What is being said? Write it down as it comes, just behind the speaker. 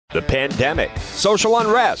the pandemic, social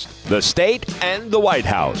unrest, the state, and the White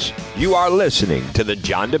House. You are listening to The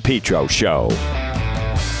John DePetro Show.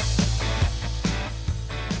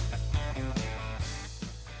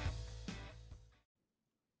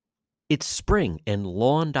 It's spring, and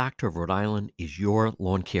Lawn Doctor of Rhode Island is your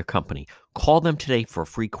lawn care company. Call them today for a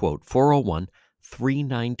free quote,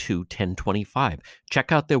 401-392-1025.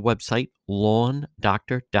 Check out their website,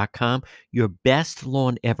 lawndoctor.com. Your best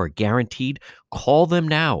lawn ever, guaranteed. Call them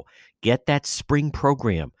now. Get that spring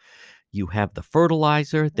program. You have the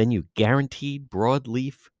fertilizer, then you guaranteed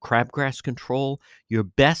broadleaf crabgrass control. Your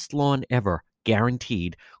best lawn ever,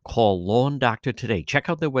 guaranteed. Call Lawn Doctor today. Check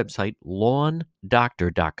out their website,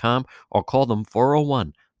 lawndoctor.com, or call them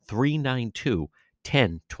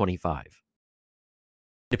 401-392-1025.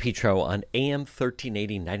 DePetro on AM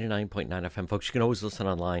 1380, 99.9 FM. Folks, you can always listen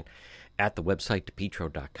online at the website,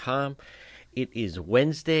 depetro.com. It is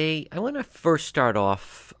Wednesday. I want to first start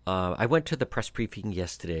off, I went to the press briefing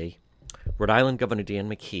yesterday. Rhode Island Governor Dan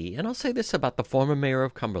McKee, and I'll say this about the former mayor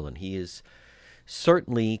of Cumberland. He is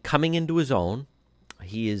certainly coming into his own.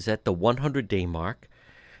 He is at the 100-day mark.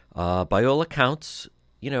 By all accounts,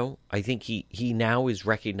 I think he now is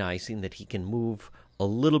recognizing that he can move a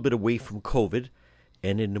little bit away from COVID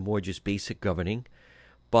and into more just basic governing.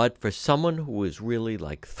 But for someone who is really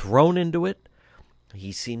thrown into it,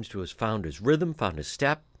 he seems to have found his rhythm, found his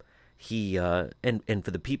step. He and for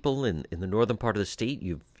the people in the northern part of the state,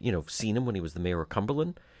 you've seen him when he was the mayor of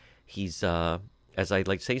Cumberland. He's as I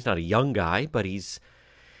like to say, he's not a young guy, but he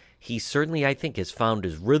certainly, I think, has found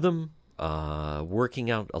his rhythm, working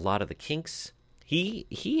out a lot of the kinks.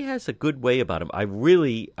 He has a good way about him. I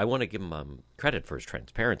want to give him credit for his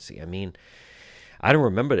transparency. I mean, I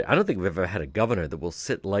don't think we've ever had a governor that will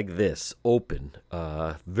sit like this, open,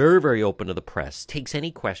 very, very open to the press, takes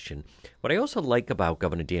any question. What I also like about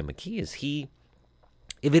Governor Dan McKee is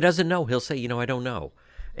if he doesn't know, he'll say, I don't know.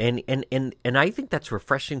 And I think that's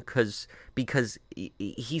refreshing because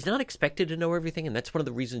he's not expected to know everything, and that's one of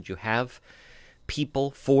the reasons you have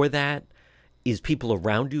people for that, is people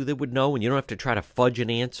around you that would know, and you don't have to try to fudge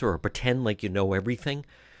an answer or pretend like you know everything.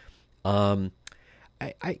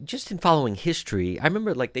 I just in following history, I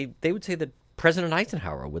remember they would say that President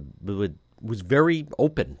Eisenhower was very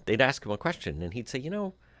open. They'd ask him a question, and he'd say,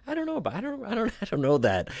 I don't know, but I don't know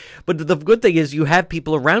that. But the good thing is you have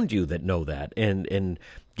people around you that know that and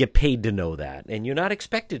get paid to know that, and you're not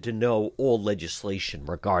expected to know all legislation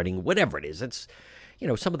regarding whatever it is. It's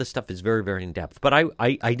some of the stuff is very, very in depth. But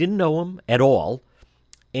I didn't know him at all,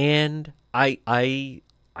 and I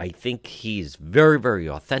think he's very, very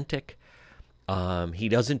authentic. He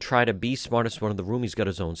doesn't try to be smartest one in the room. He's got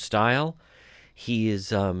his own style. He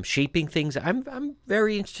is shaping things. I'm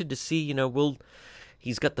very interested to see.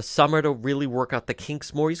 He's got the summer to really work out the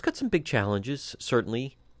kinks more. He's got some big challenges,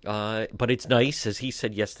 certainly. But it's nice, as he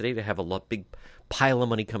said yesterday, to have a big pile of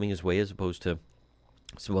money coming his way as opposed to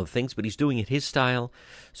some other things. But he's doing it his style.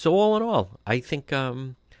 So all in all, I think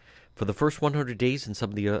for the first 100 days and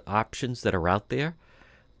some of the options that are out there,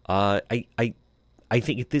 I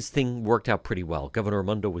think this thing worked out pretty well. Governor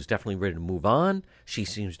Raimondo was definitely ready to move on. She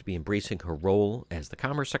seems to be embracing her role as the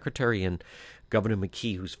Commerce Secretary, and Governor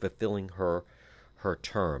McKee, who's fulfilling her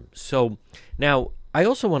term. So now I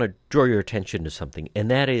also want to draw your attention to something,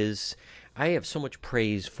 and that is I have so much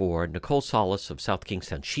praise for Nicole Solis of South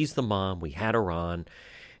Kingstown. She's the mom. We had her on.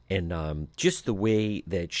 And just the way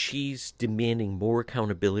that she's demanding more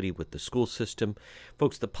accountability with the school system.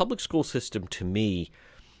 Folks, the public school system, to me,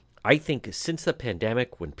 I think since the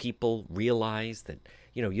pandemic, when people realize that,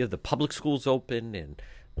 you have the public schools open and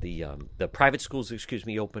the private schools,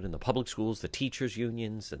 open, and the public schools, the teachers'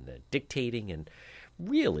 unions, and the dictating and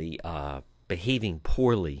really behaving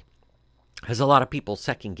poorly, has a lot of people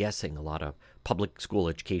second-guessing a lot of public school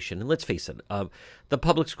education. And let's face it, the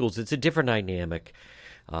public schools, it's a different dynamic.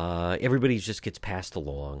 Everybody just gets passed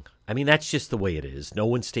along. I mean, that's just the way it is. No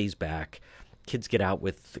one stays back. Kids get out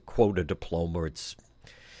with, quote, a diploma. It's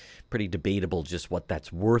pretty debatable just what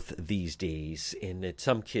that's worth these days. And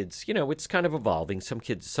some kids, it's kind of evolving.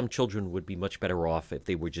 Some children would be much better off if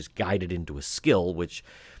they were just guided into a skill, which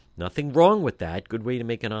nothing wrong with that. Good way to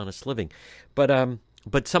make an honest living.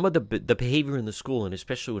 But some of the behavior in the school, and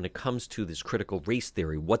especially when it comes to this critical race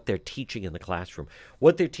theory, what they're teaching in the classroom,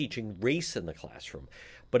 what they're teaching race in the classroom.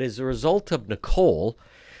 But as a result of Nicole,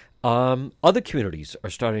 other communities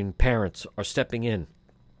parents are stepping in,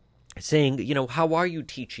 saying, how are you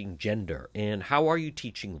teaching gender, and how are you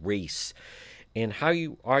teaching race, and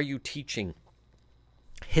are you teaching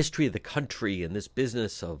history of the country and this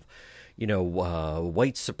business of,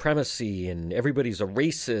 white supremacy and everybody's a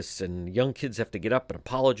racist and young kids have to get up and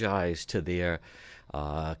apologize to their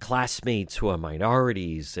classmates who are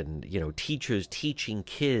minorities, and teachers teaching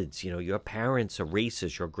kids. Your parents are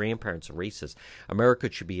racist, your grandparents are racist.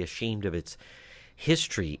 America should be ashamed of its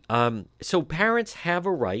history. So parents have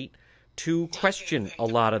a right to question a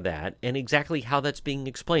lot of that and exactly how that's being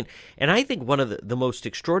explained. And I think one of the most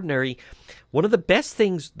extraordinary, one of the best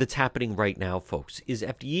things that's happening right now, folks, is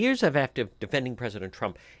after years of active defending President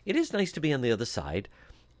Trump, it is nice to be on the other side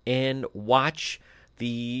and watch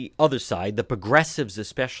the other side, the progressives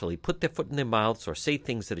especially, put their foot in their mouths or say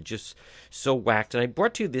things that are just so whacked. And I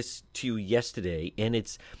brought this to you yesterday, and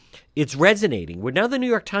it's resonating. Where now the New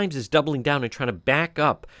York Times is doubling down and trying to back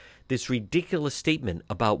up this ridiculous statement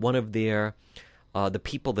about one of their the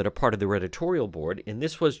people that are part of their editorial board. And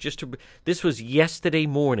this was yesterday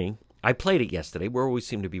morning. I played it yesterday. We always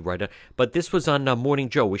seem to be right on. But this was on Morning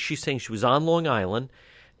Joe, where she's saying she was on Long Island,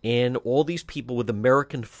 and all these people with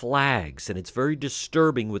American flags, and it's very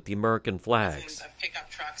disturbing with the American flags. Of pickup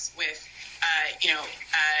trucks with,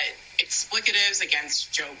 explicatives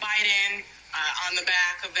against Joe Biden on the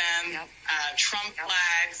back of them, Trump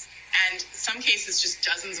flags, and some cases just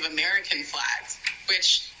dozens of American flags,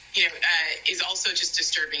 which is also just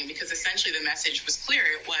disturbing, because essentially the message was clear.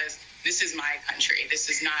 It was, this is my country. This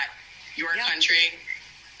is not your country.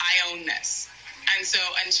 I own this. And so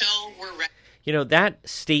until we're ready. That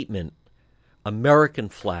statement, American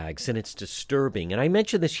flags, and it's disturbing. And I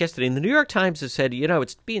mentioned this yesterday, and the New York Times has said,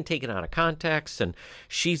 it's being taken out of context, and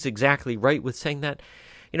she's exactly right with saying that.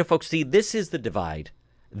 Folks, see, this is the divide.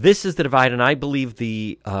 This is the divide, and I believe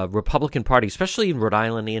the Republican Party, especially in Rhode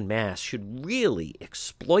Island and Mass, should really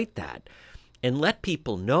exploit that and let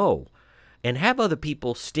people know and have other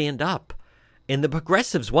people stand up. And the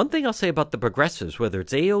progressives, one thing I'll say about the progressives, whether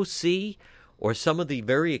it's AOC or some of the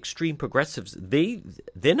very extreme progressives, they're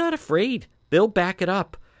not afraid. They'll back it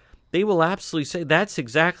up. They will absolutely say, that's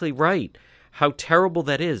exactly right. How terrible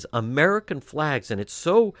that is. American flags, and it's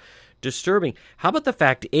so disturbing. How about the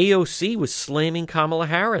fact AOC was slamming Kamala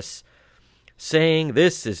Harris, saying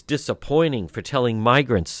this is disappointing for telling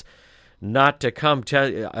migrants not to come.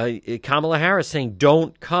 Kamala Harris saying,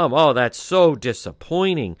 don't come. Oh, that's so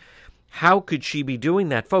disappointing. How could she be doing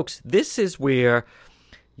that? Folks, this is where,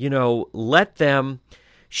 let them.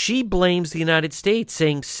 She blames the United States,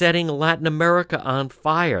 saying setting Latin America on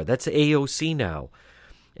fire. That's AOC now.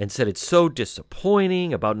 And said it's so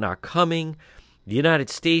disappointing about not coming. The United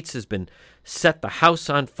States has been set the house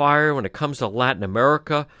on fire when it comes to Latin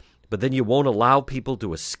America, but then you won't allow people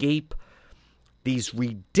to escape. These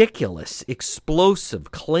ridiculous, explosive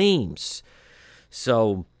claims.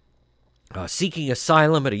 So, seeking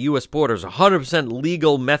asylum at a U.S. border is a 100%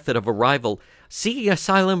 legal method of arrival. Seeking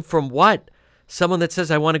asylum from what? Someone that says,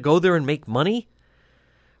 I want to go there and make money?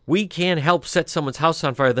 We can't help set someone's house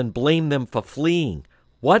on fire, then blame them for fleeing.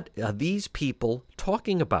 What are these people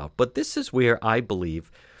talking about? But this is where I believe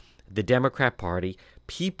the Democrat Party,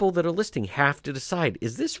 people that are listening, have to decide,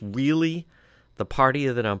 is this really the party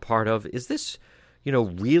that I'm part of? Is this,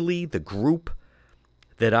 really the group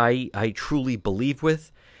that I truly believe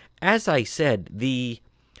with? As I said, the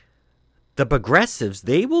progressives,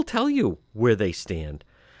 they will tell you where they stand.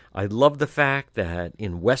 I love the fact that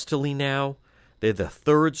in Westerly now, they're the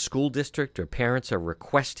third school district where parents are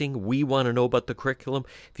requesting, we want to know about the curriculum.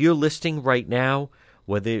 If you're listening right now,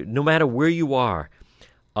 no matter where you are,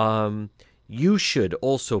 you should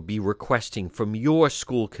also be requesting from your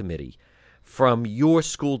school committee, from your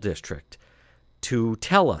school district, to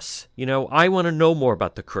tell us, I want to know more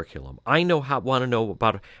about the curriculum. I want to know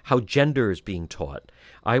about how gender is being taught.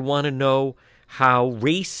 I want to know how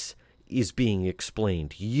race is being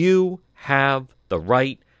explained. You have the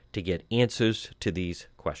right to get answers to these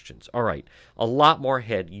questions. All right, a lot more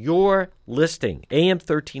ahead. You're listening, AM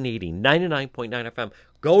 1380, 99.9 FM.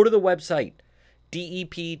 Go to the website,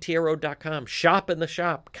 deptro.com. Shop in the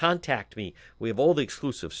shop. Contact me. We have all the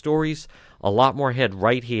exclusive stories. A lot more ahead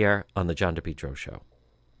right here on the John DePetro Show.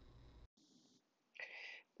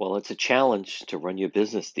 Well, it's a challenge to run your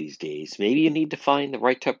business these days. Maybe you need to find the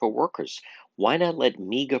right type of workers. Why not let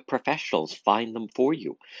MEGA Professionals find them for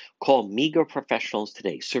you? Call MEGA Professionals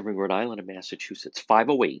today, serving Rhode Island and Massachusetts,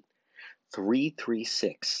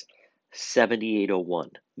 508-336-7801.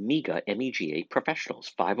 MEGA, M-E-G-A,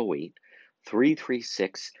 Professionals,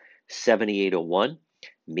 508-336-7801.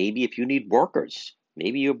 Maybe if you need workers,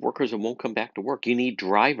 maybe you have workers that won't come back to work. You need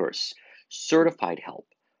drivers, certified help,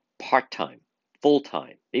 part-time,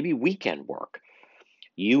 full-time, maybe weekend work.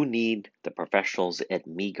 You need the professionals at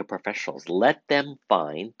MEGA Professionals. Let them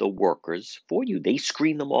find the workers for you. They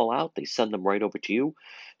screen them all out. They send them right over to you.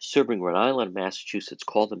 Serving Rhode Island, Massachusetts.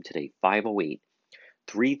 Call them today,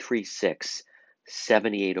 508-336-7801.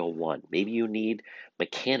 7801. Maybe you need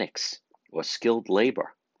mechanics or skilled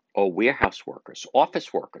labor or warehouse workers,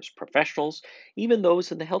 office workers, professionals, even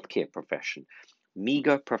those in the healthcare profession.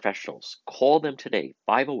 MEGA professionals. Call them today,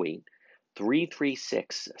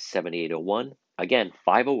 508-336-7801. Again,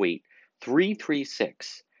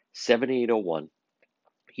 508-336-7801.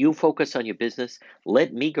 You focus on your business.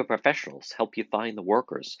 Let MEGA professionals help you find the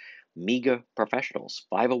workers. MEGA professionals,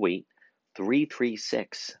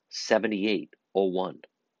 508-336-7801.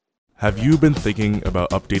 Have you been thinking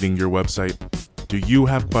about updating your website? Do you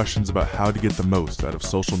have questions about how to get the most out of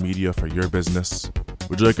social media for your business?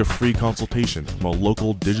 Would you like a free consultation from a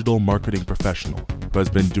local digital marketing professional who has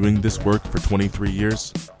been doing this work for 23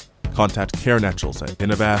 years? Contact Karen Etchels at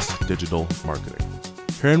Innovast Digital Marketing.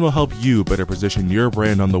 Karen will help you better position your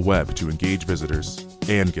brand on the web to engage visitors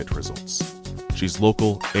and get results. She's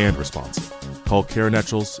local and responsive. Call Karen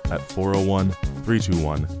Etchels at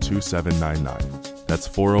 401-321-2799. That's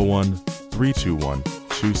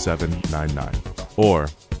 401-321-2799. Or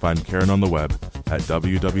find Karen on the web at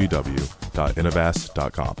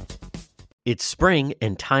www.innovast.com. It's spring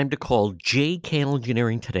and time to call JKL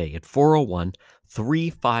Engineering today at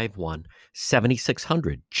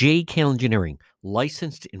 401-351-7600. JKL Engineering,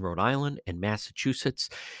 licensed in Rhode Island and Massachusetts.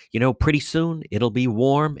 You know, pretty soon it'll be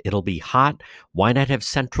warm, it'll be hot. Why not have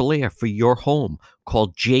central air for your home?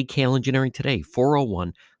 Call JKL Engineering today,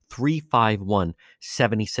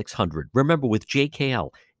 401-351-7600. Remember, with JKL,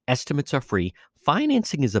 estimates are free.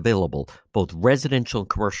 Financing is available, both residential and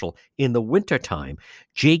commercial. In the wintertime,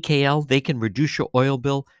 JKL, they can reduce your oil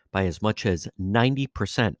bill by as much as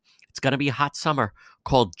 90%. It's going to be a hot summer.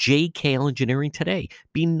 Call JKL Engineering today.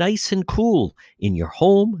 Be nice and cool in your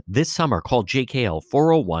home this summer. Call JKL,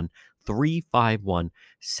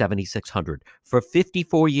 401-351-7600. For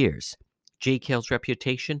 54 years, JKL's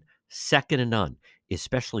reputation, second to none,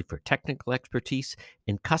 especially for technical expertise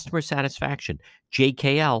and customer satisfaction.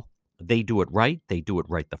 JKL, they do it right. They do it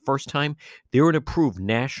right the first time. They're an approved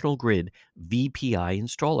National Grid VPI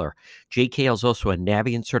installer. JKL is also a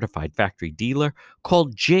Navient certified factory dealer. Call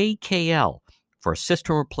JKL for a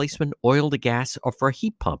system replacement, oil to gas, or for a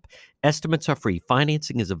heat pump. Estimates are free.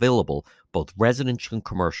 Financing is available, both residential and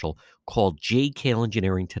commercial. Call JKL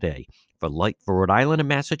Engineering today. For Rhode Island and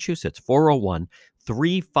Massachusetts,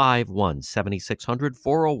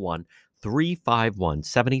 401-351-7600,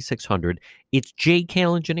 401-351-7600. It's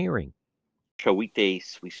JKL Engineering. Show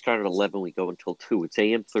weekdays. We start at 11. We go until 2. It's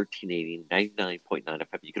AM 1380, 99.9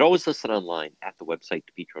 FM. You can always listen online at the website,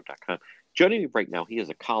 depetro.com. Joining me right now, he is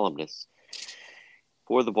a columnist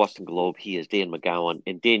for the Boston Globe. He is Dan McGowan.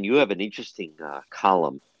 And Dan, you have an interesting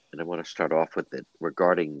column, and I want to start off with it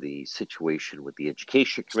regarding the situation with the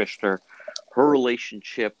education commissioner, her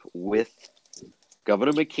relationship with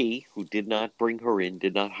Governor McKee, who did not bring her in,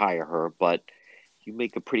 did not hire her, but you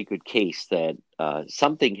make a pretty good case that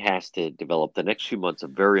something has to develop. The next few months are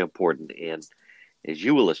very important, and as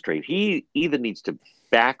you illustrate, he either needs to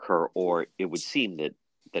back her, or it would seem that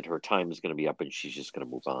her time is going to be up and she's just going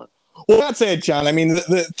to move on. Well, that's it, John. I mean,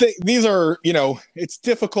 these are, it's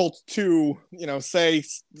difficult to, say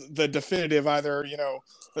the definitive either,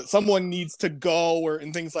 that someone needs to go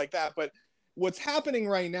and things like that. But what's happening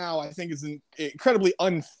right now, I think, is incredibly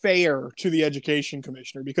unfair to the education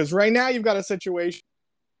commissioner, because right now you've got a situation.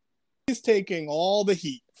 He's taking all the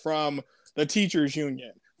heat from the teachers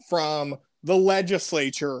union, from the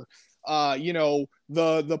legislature.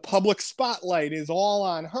 The public spotlight is all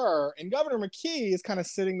on her, and Governor McKee is kind of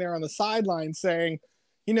sitting there on the sideline saying,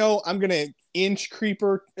 I'm going to inch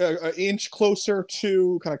closer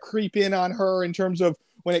to kind of creep in on her in terms of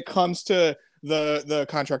when it comes to the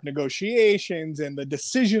contract negotiations and the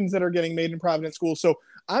decisions that are getting made in Providence schools. So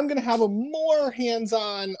I'm going to have a more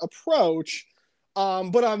hands-on approach,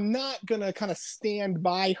 but I'm not going to kind of stand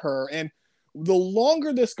by her. And the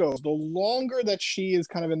longer this goes, the longer that she is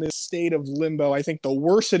kind of in this state of limbo, I think the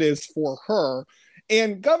worse it is for her.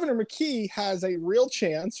 And Governor McKee has a real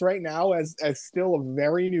chance right now, as still a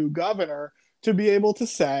very new governor, to be able to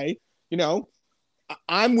say,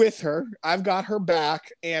 I'm with her, I've got her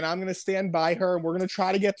back, and I'm going to stand by her, and we're going to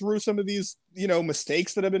try to get through some of these,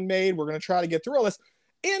 mistakes that have been made. We're going to try to get through all this.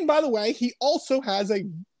 And by the way, he also has a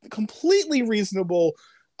completely reasonable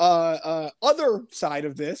other side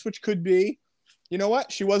of this, which could be, you know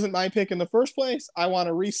what? She wasn't my pick in the first place. I want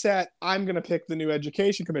to reset. I'm going to pick the new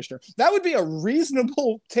education commissioner. That would be a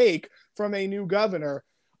reasonable take from a new governor.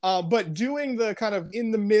 But doing the kind of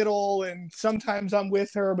in the middle, and sometimes I'm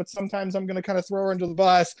with her, but sometimes I'm going to kind of throw her under the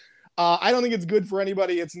bus. I don't think it's good for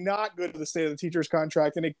anybody. It's not good for the state of the teacher's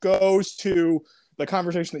contract. And it goes to the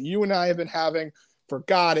conversation that you and I have been having for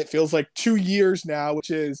God, it feels like 2 years now,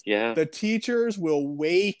 which is the teachers will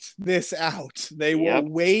wait this out. They will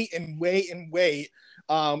wait and wait and wait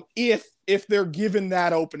if they're given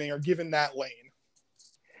that opening or given that lane.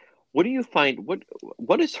 What do you find?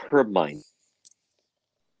 What is her mind?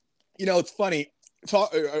 It's funny.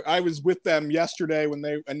 I was with them yesterday when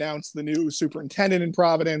they announced the new superintendent in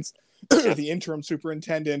Providence, the interim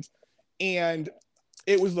superintendent, and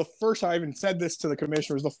it was the first time, I even said this to the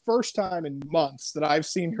commissioner, it was the first time in months that I've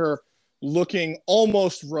seen her looking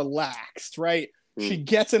almost relaxed, right? She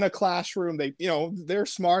gets in a classroom, they're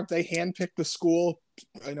smart, they handpick the school,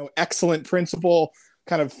 excellent principal,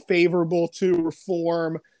 kind of favorable to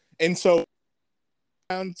reform. And so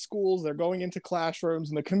around schools, they're going into classrooms,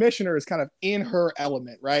 and the commissioner is kind of in her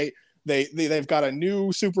element, right? They've got a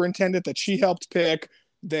new superintendent that she helped pick.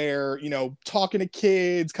 They're, talking to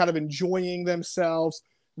kids, kind of enjoying themselves.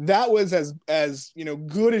 That was as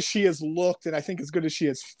good as she has looked, and I think as good as she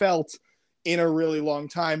has felt in a really long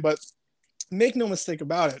time. But make no mistake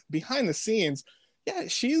about it, behind the scenes,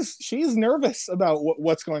 she's nervous about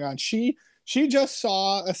what's going on. She just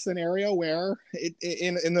saw a scenario where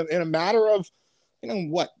in a matter of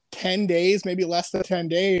 10 days, maybe less than 10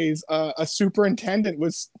 days, a superintendent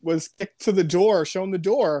was kicked to the door, shown the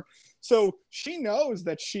door. So she knows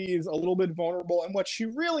that she's a little bit vulnerable. And what she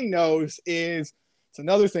really knows is, it's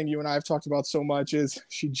another thing you and I have talked about so much, is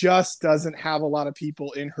she just doesn't have a lot of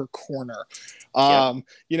people in her corner.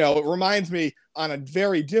 It reminds me, on a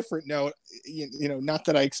very different note, not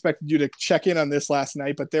that I expected you to check in on this last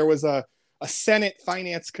night, but there was a Senate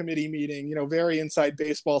Finance Committee meeting, very inside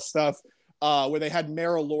baseball stuff, where they had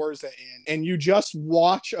Mayor Elorza in, and you just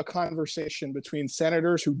watch a conversation between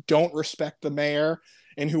senators who don't respect the mayor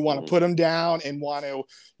and who want to put him down and want to,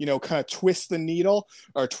 kind of twist the needle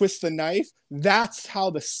or twist the knife. That's how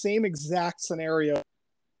the same exact scenario.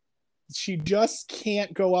 She just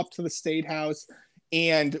can't go up to the State House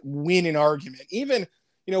and win an argument. Even,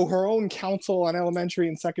 her own council on elementary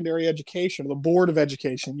and secondary education, the Board of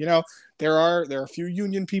Education, there are a few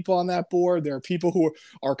union people on that board. There are people who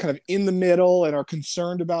are kind of in the middle and are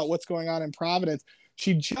concerned about what's going on in Providence.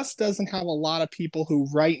 She just doesn't have a lot of people who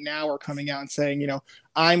right now are coming out and saying,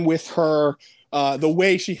 I'm with her the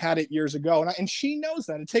way she had it years ago. And she knows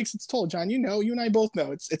that. It takes its toll. John, you and I both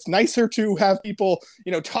know it's nicer to have people,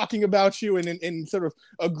 talking about you and sort of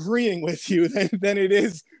agreeing with you than it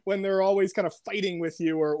is when they're always kind of fighting with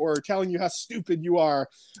you or telling you how stupid you are.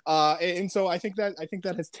 And so I think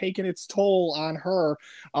that has taken its toll on her.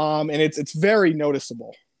 And it's very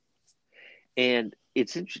noticeable. And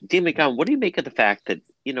it's interesting. Dan McGowan, what do you make of the fact that,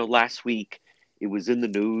 last week it was in the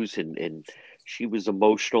news and she was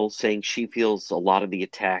emotional, saying she feels a lot of the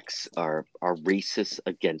attacks are racist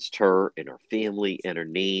against her and her family and her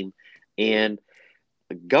name. And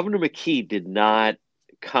Governor McKee did not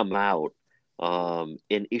come out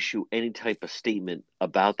and issue any type of statement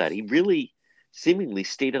about that. He really seemingly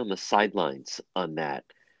stayed on the sidelines on that.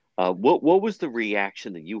 What was the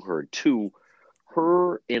reaction that you heard to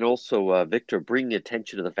her and also Victor bringing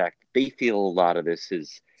attention to the fact that they feel a lot of this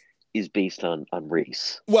is based on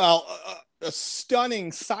race? Well, a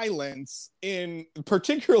stunning silence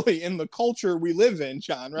particularly in the culture we live in,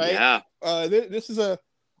 John, right? Yeah. This is a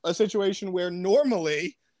situation where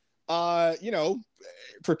normally,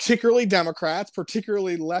 particularly Democrats,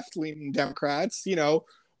 particularly left-leaning Democrats,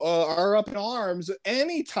 are up in arms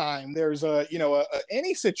anytime there's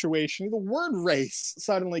any situation. The word race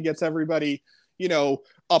suddenly gets everybody,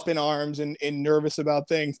 up in arms and nervous about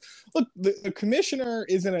things. Look, the commissioner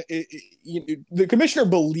the commissioner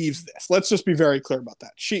believes this. Let's just be very clear about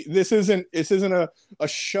that. This isn't a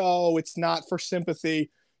show. It's not for sympathy.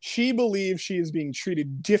 She believes she is being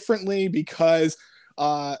treated differently because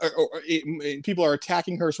people are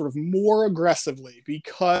attacking her sort of more aggressively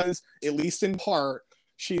because, at least in part,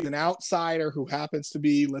 she's an outsider who happens to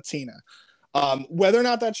be Latina. Whether or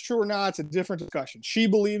not that's true or not, it's a different discussion. She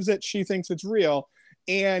believes it. She thinks it's real.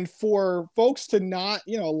 And for folks to not,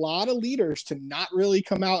 a lot of leaders to not really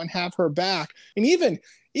come out and have her back. And even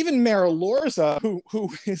Mayor Elorza, who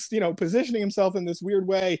is, positioning himself in this weird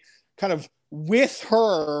way, kind of with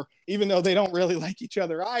her, even though they don't really like each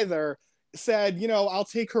other either, said, I'll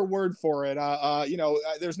take her word for it.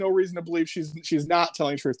 There's no reason to believe she's not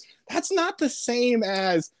telling the truth. That's not the same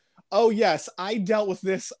as, oh, yes, I dealt with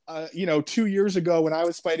this, 2 years ago when I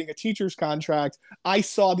was fighting a teacher's contract. I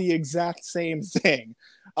saw the exact same thing.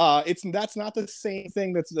 That's not the same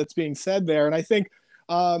thing that's being said there. And I think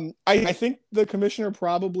I think the commissioner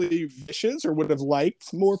probably wishes or would have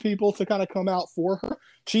liked more people to kind of come out for her.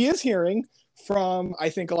 She is hearing from, I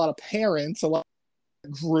think, a lot of parents, a lot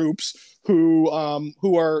groups who are,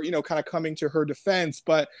 kind of coming to her defense,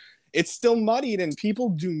 but it's still muddied, and people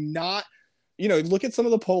do not, look at some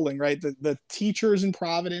of the polling, right? The teachers in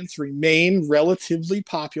Providence remain relatively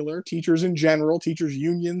popular. Teachers in general, teachers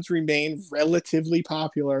unions remain relatively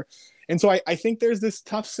popular. And so I think there's this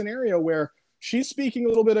tough scenario where she's speaking a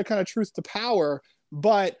little bit of kind of truth to power,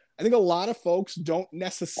 but I think a lot of folks don't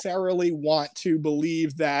necessarily want to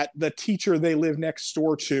believe that the teacher they live next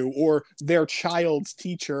door to or their child's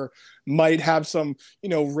teacher might have some,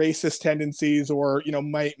 racist tendencies, or,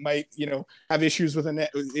 might have issues with an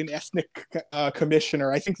ethnic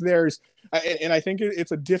commissioner. I think I think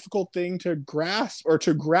it's a difficult thing to grasp or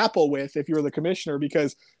to grapple with if you're the commissioner,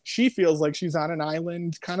 because she feels like she's on an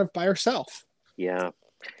island kind of by herself. Yeah.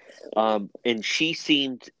 And she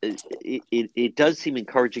seemed, it does seem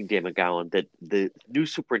encouraging, Dan McGowan, that the new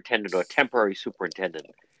superintendent or temporary superintendent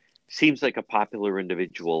seems like a popular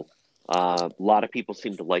individual. A lot of people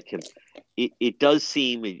seem to like him. It does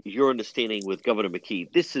seem, your understanding with Governor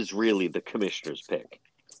McKee, this is really the commissioner's pick.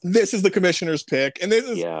 This is the commissioner's pick. And this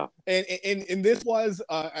is, and this was,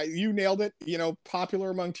 you nailed it,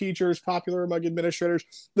 popular among teachers, popular among administrators.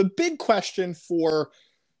 The big question for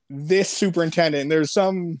this superintendent, and there's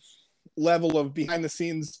some level of behind the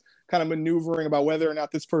scenes kind of maneuvering about whether or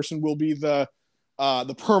not this person will be the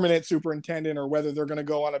permanent superintendent, or whether they're going to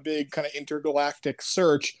go on a big kind of intergalactic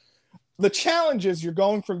search. The challenge is you're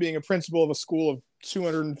going from being a principal of a school of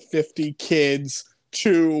 250 kids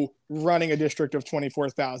to running a district of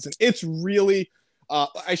 24,000. It's really,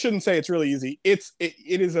 I shouldn't say it's really easy. It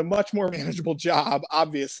is a much more manageable job,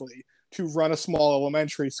 obviously, to run a small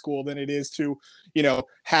elementary school than it is to,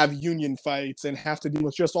 have union fights and have to deal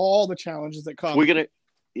with just all the challenges that come. We're gonna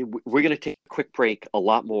take a quick break. A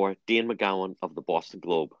lot more. Dan McGowan of the Boston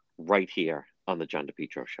Globe right here on the John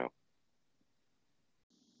DePietro Show.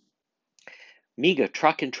 MEGA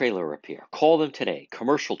Truck and Trailer Repair. Call them today.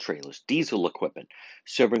 Commercial trailers, diesel equipment,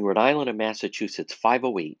 serving Rhode Island and Massachusetts.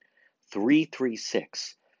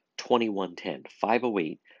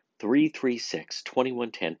 508-336-2110.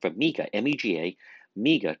 508-336-2110 for MEGA, M-E-G-A,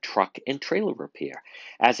 MEGA Truck and Trailer Repair.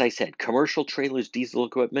 As I said, commercial trailers, diesel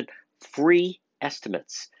equipment, free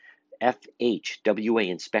estimates, FHWA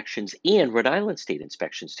inspections, and Rhode Island State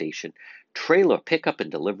Inspection Station, trailer pickup and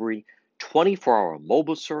delivery, 24-hour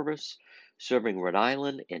mobile service, serving Rhode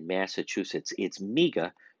Island and Massachusetts. It's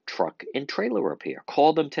MEGA Truck and Trailer Repair.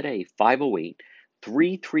 Call them today,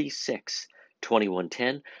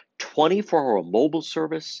 508-336-2110, 24-hour mobile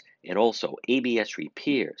service, and also ABS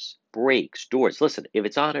repairs, brakes, doors. Listen, if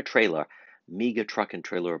it's on a trailer, MEGA Truck and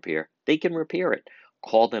Trailer Repair, they can repair it.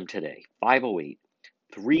 Call them today,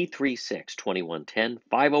 508-336-2110,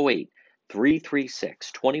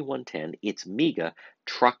 508-336-2110. It's MEGA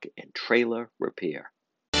Truck and Trailer Repair.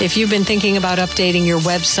 If you've been thinking about updating your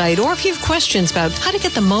website, or if you have questions about how to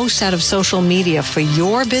get the most out of social media for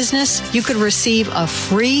your business, you could receive a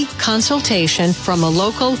free consultation from a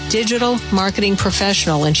local digital marketing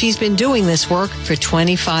professional, and she's been doing this work for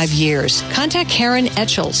 25 years. Contact Karen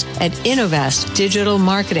Etchels at Innovast Digital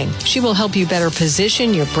Marketing. She will help you better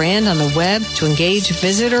position your brand on the web to engage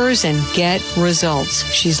visitors and get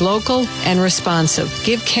results. She's local and responsive.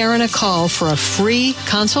 Give Karen a call for a free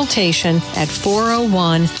consultation at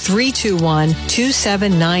 401-321-2799.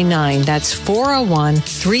 That's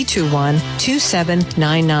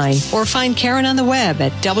 401-321-2799. Or find Karen on the web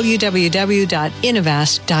at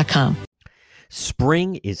www.innovast.com.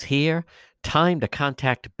 Spring is here. Time to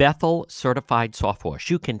contact Bethel Certified Soft Wash.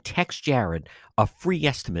 You can text Jared a free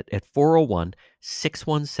estimate at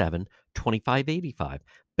 401-617-2585.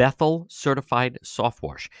 Bethel Certified Soft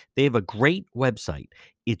Wash. They have a great website.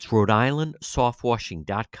 It's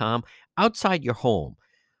RhodeIslandSoftwashing.com. Outside your home,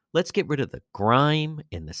 let's get rid of the grime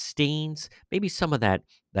and the stains, maybe some of that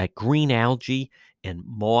green algae and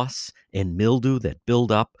moss and mildew that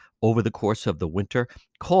build up over the course of the winter.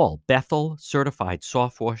 Call Bethel Certified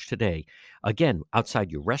Soft Wash today. Again,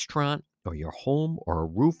 outside your restaurant or your home or a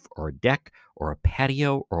roof or a deck or a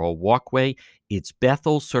patio or a walkway, it's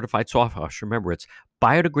Bethel Certified Soft Wash. Remember, it's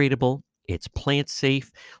biodegradable, it's plant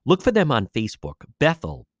safe. Look for them on Facebook,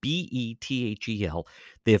 Bethel, Bethel.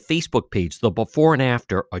 Their Facebook page, the before and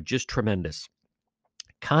after, are just tremendous.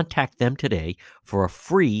 Contact them today for a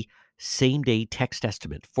free same-day text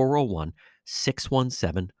estimate,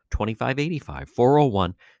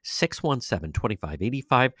 401-617-2585,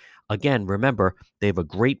 401-617-2585. Again, remember, they have a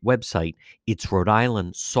great website. It's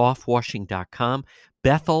RhodeIslandSoftwashing.com,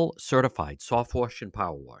 Bethel Certified Soft Wash and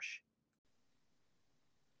Power Wash.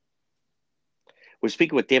 We're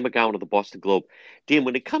speaking with Dan McGowan of the Boston Globe. Dan,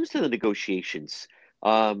 when it comes to the negotiations,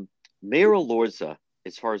 Mayor Elorza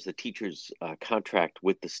as far as the teacher's contract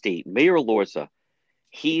with the state, Mayor Lorza,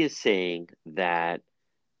 he is saying that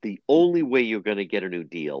the only way you're going to get a new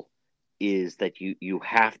deal is that you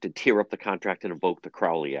have to tear up the contract and invoke the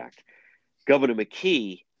Crowley Act. Governor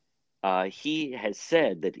McKee, he has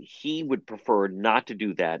said that he would prefer not to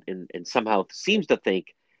do that, and somehow seems to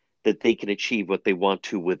think that they can achieve what they want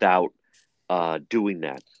to without doing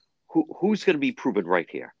that. Who's going to be proven right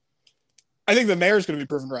here? I think the mayor's going to be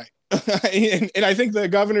proven right. and I think the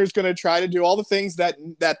governor's going to try to do all the things that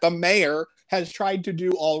the mayor has tried to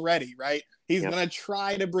do already, right? He's going to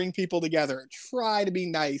try to bring people together, try to be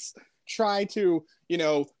nice, try to,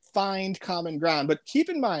 find common ground. But keep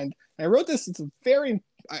in mind, I wrote this, it's a very,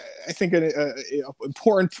 I think, an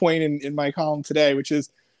important point in my column today, which is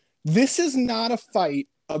this is not a fight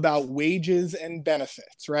about wages and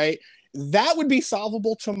benefits, right? That would be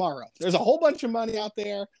solvable tomorrow. There's a whole bunch of money out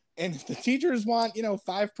there. And if the teachers want,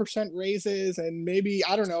 5% raises and maybe,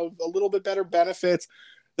 I don't know, a little bit better benefits,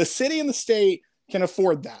 the city and the state can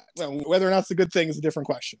afford that. Well, whether or not it's a good thing is a different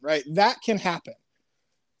question, right? That can happen.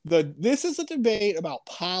 This is a debate about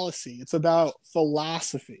policy. It's about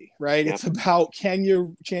philosophy, right? Yep. It's about can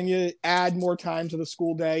you add more time to the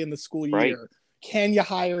school day and the school year? Right. Can you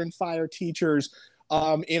hire and fire teachers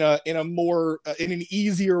in an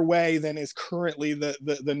easier way than is currently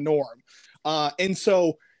the norm? And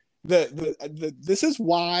so this is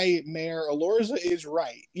why Mayor Elorza is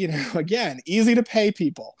right. Again, easy to pay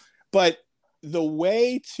people, but the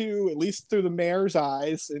way to, at least through the mayor's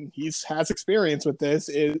eyes, and he has experience with this,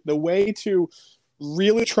 is the way to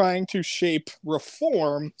really trying to shape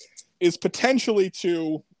reform is potentially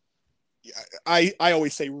to, I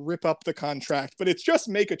always say rip up the contract, but it's just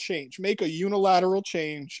make a unilateral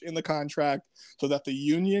change in the contract so that the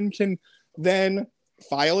union can then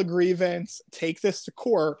file a grievance, take this to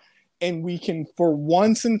court, and we can, for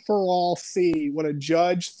once and for all, see what a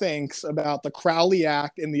judge thinks about the Crowley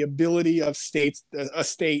Act and the ability of a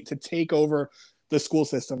state to take over the school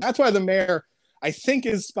system. That's why the mayor, I think,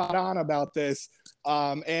 is spot on about this,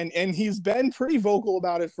 and he's been pretty vocal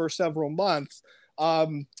about it for several months.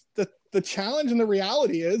 The challenge and the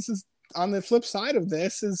reality is on the flip side of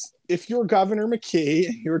this is if you're Governor McKee,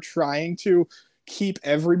 you're trying to keep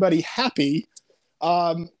everybody happy.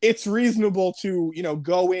 It's reasonable to,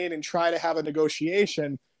 go in and try to have a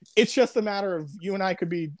negotiation. It's just a matter of you and I could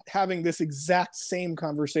be having this exact same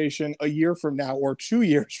conversation a year from now or 2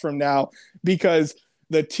 years from now because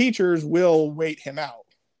the teachers will wait him out.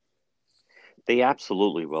 They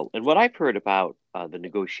absolutely will. And what I've heard about the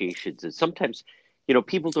negotiations is sometimes,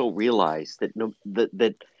 people don't realize that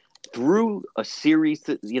that through a series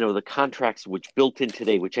that, the contracts which built in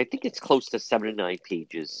today, which I think it's close to 79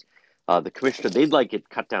 pages. The commissioner, they'd like it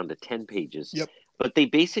cut down to 10 pages. Yep. But they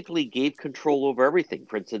basically gave control over everything.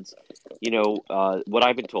 For instance, what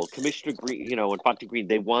I've been told, Commissioner Green, and Fonte Green,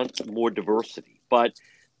 they want more diversity. But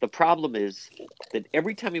the problem is that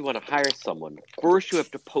every time you want to hire someone, first you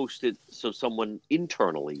have to post it so someone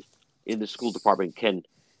internally in the school department can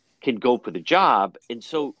go for the job. And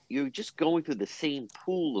so you're just going through the same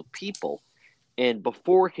pool of people and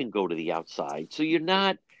before it can go to the outside. So you're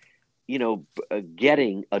not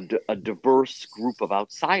getting a diverse group of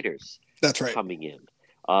outsiders. That's right. Coming in.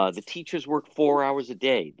 The teachers work 4 hours a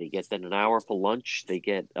day. They get then an hour for lunch. They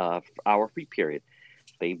get hour free period.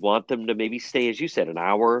 They want them to maybe stay, as you said, an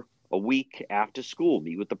hour a week after school,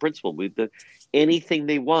 meet with the principal, anything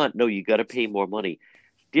they want. No, you got to pay more money.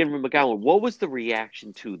 Denver McGowan, what was the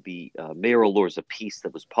reaction to the Mayor Elorza piece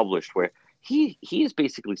that was published where he has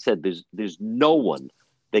basically said there's no one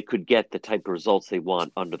they could get the type of results they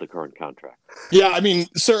want under the current contract? Yeah,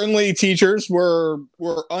 certainly teachers were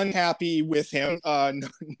unhappy with him.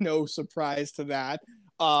 No surprise to that.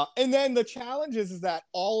 And then the challenge is that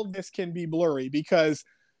all of this can be blurry because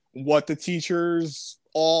what the teachers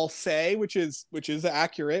all say, which is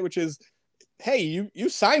accurate, which is, hey, you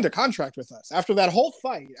signed a contract with us after that whole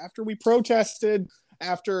fight, after we protested,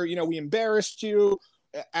 after, we embarrassed you,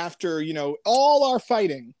 after, all our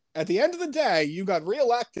fighting. At the end of the day, you got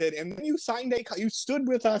reelected, and then you stood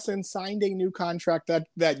with us and signed a new contract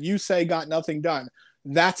that you say got nothing done.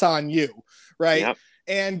 That's on you, right? Yep.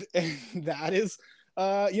 And that is,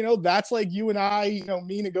 that's like you and I,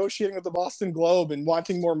 me negotiating with the Boston Globe and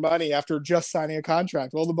wanting more money after just signing a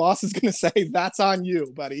contract. Well, the boss is going to say that's on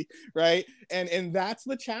you, buddy, right? And that's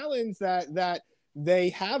the challenge that they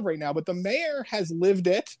have right now. But the mayor has lived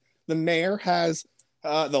it. The mayor has.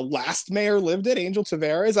 The last mayor lived it, Angel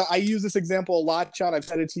Tavares. I use this example a lot, John. I've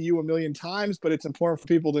said it to you a million times, but it's important for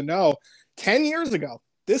people to know. 10 years ago,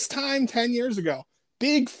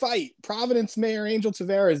 big fight. Providence Mayor Angel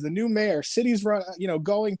Taveras, the new mayor, city's run,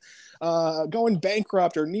 going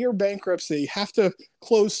bankrupt or near bankruptcy, have to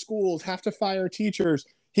close schools, have to fire teachers.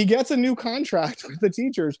 He gets a new contract with the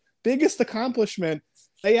teachers. Biggest accomplishment.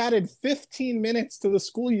 They added 15 minutes to the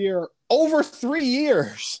school year over 3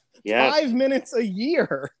 years. Yeah. 5 minutes a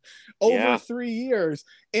year over 3 years.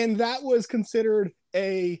 And that was considered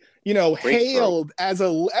hailed as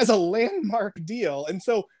a landmark deal. And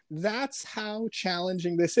so that's how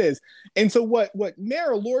challenging this is. And so what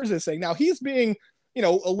Mayor Elorza is saying, now he's being, a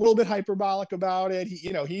little bit hyperbolic about it.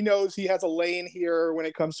 He knows he has a lane here when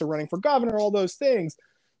it comes to running for governor, all those things.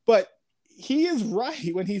 But he is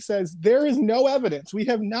right when he says there is no evidence. We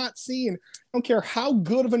have not seen, I don't care how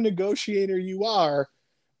good of a negotiator you are,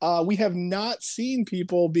 we have not seen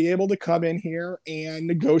people be able to come in here and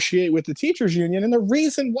negotiate with the teachers union. And the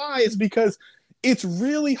reason why is because it's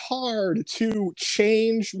really hard to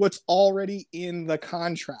change what's already in the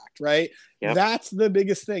contract, right? Yep. That's the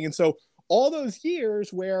biggest thing. And so all those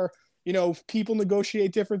years where, people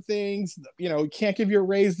negotiate different things, can't give you a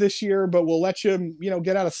raise this year, but we'll let you,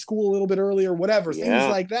 get out of school a little bit earlier, whatever, things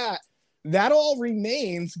like that all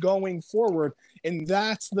remains going forward. And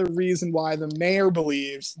that's the reason why the mayor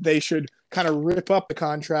believes they should kind of rip up the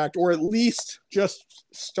contract, or at least just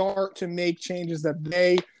start to make changes that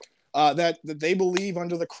they believe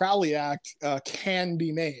under the Crowley Act can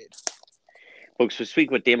be made. Folks, we're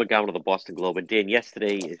speaking with Dan McGowan of the Boston Globe. And Dan,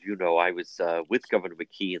 yesterday, as you know, I was with Governor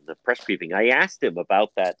McKee in the press briefing. I asked him about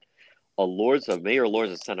that. Mayor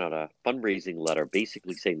Elorza sent out a fundraising letter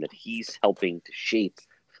basically saying that he's helping to shape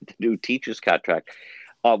the new teacher's contract.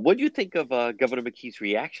 What do you think of Governor McKee's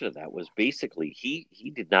reaction to that? Was basically he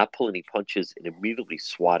did not pull any punches and immediately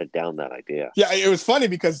swatted down that idea. Yeah, it was funny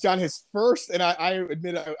because John, his first, and I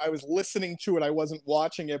admit I was listening to it, I wasn't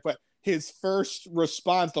watching it, but his first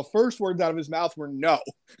response, the first words out of his mouth were no.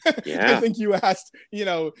 Yeah. I think you asked,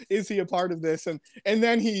 is he a part of this? And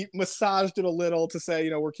then he massaged it a little to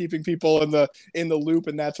say, we're keeping people in the loop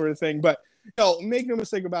and that sort of thing. But make no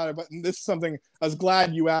mistake about it. But this is something I was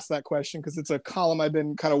glad you asked that question, because it's a column I've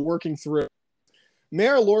been kind of working through.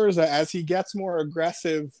 Mayor Elorza, as he gets more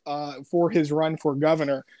aggressive for his run for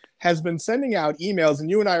governor, has been sending out emails, and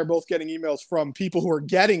you and I are both getting emails from people who are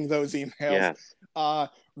getting those emails. Yes.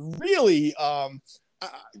 Really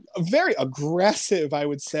very aggressive, I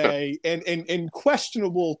would say, and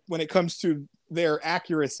questionable when it comes to their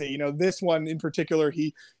accuracy. This one in particular,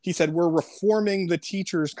 he said, we're reforming the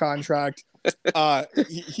teacher's contract.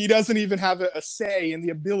 He doesn't even have a say in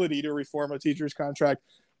the ability to reform a teacher's contract.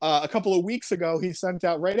 A couple of weeks ago, he sent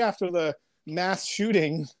out, right after the mass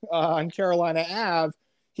shooting on Carolina Ave,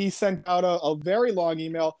 he sent out a very long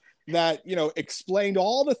email that, explained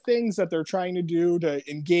all the things that they're trying to do to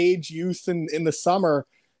engage youth in the summer,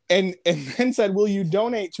 and then said, will you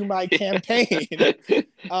donate to my campaign?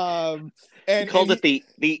 And called it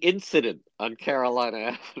the incident on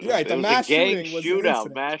Carolina. Right, the mass shooting was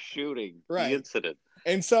shootout, mass shooting, right. The incident.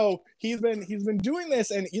 And so he's been doing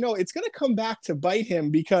this, and it's going to come back to bite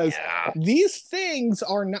him, because these things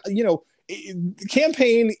are not,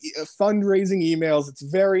 campaign fundraising emails, it's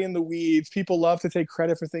very in the weeds. People love to take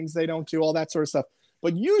credit for things they don't do, all that sort of stuff.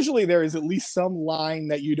 But usually there is at least some line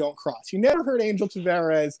that you don't cross. You never heard Angel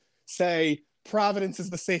Taveras say Providence is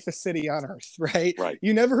the safest city on earth, right?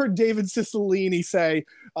 You never heard David Cicilline say,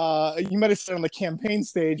 you might have said on the campaign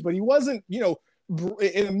stage, but he wasn't,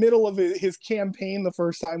 in the middle of his campaign the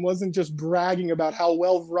first time, wasn't just bragging about how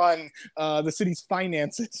well run the city's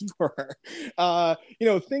finances were.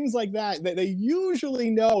 Things like that they usually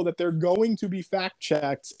know that they're going to be fact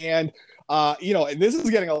checked. And this is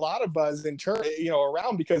getting a lot of buzz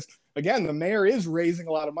around, because again, the mayor is raising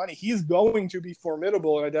a lot of money. He's going to be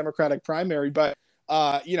formidable in a Democratic primary, but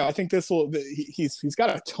I think he's got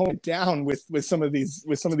to tone it down with some of these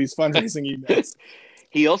fundraising emails.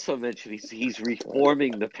 He also mentioned he's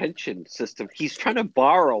reforming the pension system. He's trying to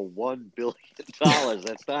borrow $1 billion.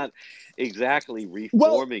 That's not exactly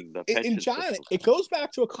reforming the pension system. It goes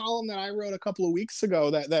back to a column that I wrote a couple of weeks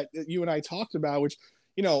ago that you and I talked about, which,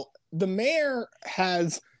 the mayor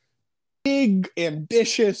has big,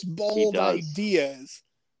 ambitious, bold ideas,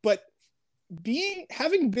 but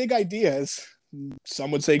having big ideas,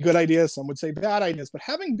 some would say good ideas, some would say bad ideas, but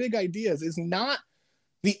having big ideas is not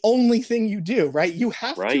the only thing you do, right? You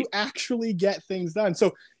have to actually get things done.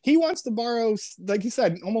 So he wants to borrow, like you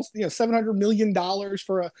said, almost $700 million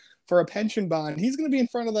for a pension bond. He's going to be in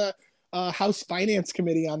front of the House Finance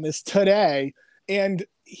Committee on this today, and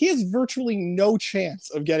he has virtually no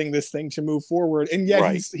chance of getting this thing to move forward. And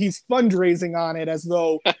yet he's fundraising on it as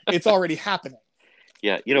though it's already happening.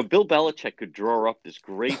 Yeah, Bill Belichick could draw up this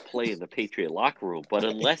great play in the Patriot locker room, but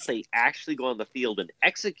unless they actually go on the field and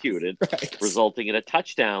execute it, resulting in a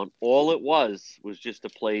touchdown, all it was just a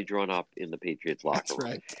play drawn up in the Patriots locker room.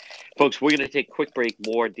 That's right. Folks, we're going to take a quick break.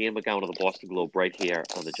 More Dan McGowan of the Boston Globe right here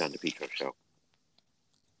on the John DePetro Show.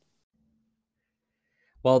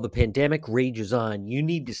 While the pandemic rages on, you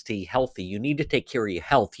need to stay healthy. You need to take care of your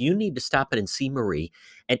health. You need to stop in and see Marie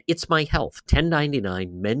at It's My Health,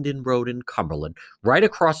 1099 Menden Road in Cumberland, right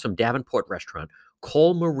across from Davenport Restaurant.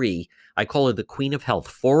 Call Marie. I call her the Queen of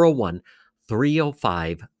Health,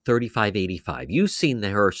 401-305-3585. You've seen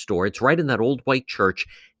her store. It's right in that old white church.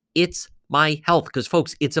 It's My Health, because,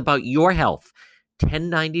 folks, it's about your health.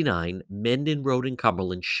 1099 Menden Road in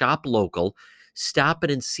Cumberland. Shop local. Stop it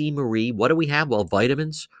and see Marie. What do we have? Well,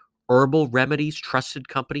 vitamins, herbal remedies, trusted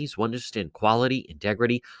companies who understand quality,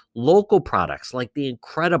 integrity, local products like the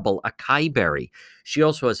incredible acai berry. She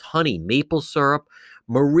also has honey, maple syrup.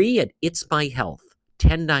 Marie at It's My Health,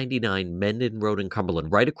 1099 Menden Road in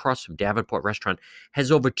Cumberland, right across from Davenport Restaurant, has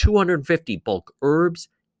over 250 bulk herbs,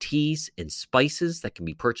 teas, and spices that can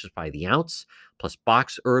be purchased by the ounce, plus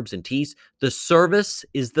box herbs and teas. The service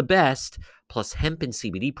is the best, plus hemp and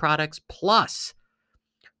CBD products, plus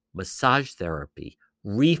massage therapy,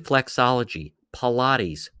 reflexology,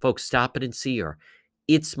 Pilates. Folks, stop it and see her.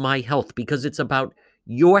 It's My Health, because it's about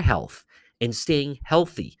your health and staying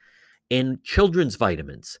healthy. And children's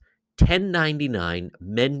vitamins, 1099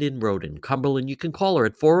 Menden Road in Cumberland. You can call her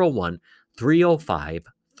at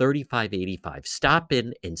 401-305-3585. Stop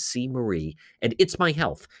in and see Marie. And It's My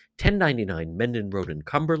Health, 1099 Menden Road in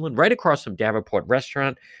Cumberland, right across from Davenport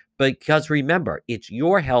Restaurant. Because remember, it's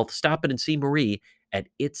your health. Stop in and see Marie at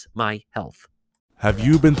It's My Health. Have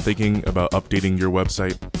you been thinking about updating your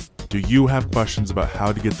website? Do you have questions about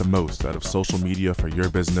how to get the most out of social media for your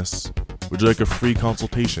business? Would you like a free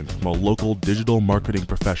consultation from a local digital marketing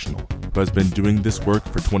professional who has been doing this work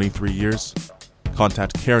for 23 years?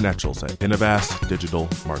 Contact Karen Etchels at Innovast Digital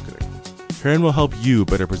Marketing. Karen will help you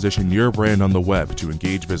better position your brand on the web to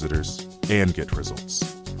engage visitors and get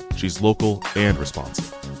results. She's local and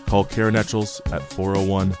responsive. Call Karen Etchels at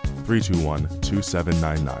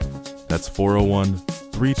 401-321-2799. That's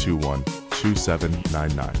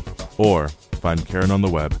 401-321-2799. Or find Karen on the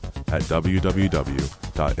web at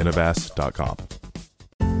www.innovast.com.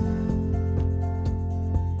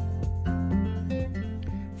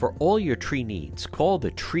 For all your tree needs, call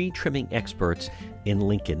the tree trimming experts in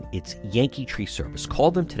Lincoln. It's Yankee Tree Service.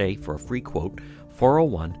 Call them today for a free quote,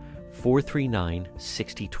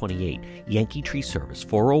 401-439-6028. Yankee Tree Service,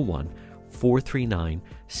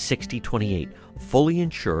 401-439-6028. Fully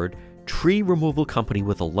insured tree removal company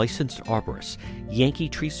with a licensed arborist. Yankee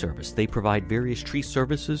Tree Service. They provide various tree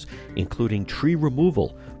services, including tree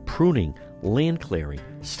removal, pruning, land clearing,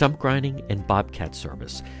 stump grinding, and bobcat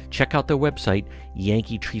service. Check out their website,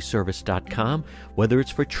 yankeetreeservice.com. Whether it's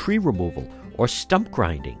for tree removal or stump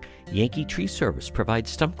grinding, Yankee Tree Service provides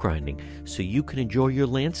stump grinding so you can enjoy your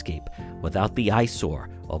landscape without the eyesore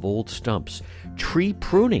of old stumps. Tree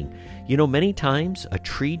pruning. Many times a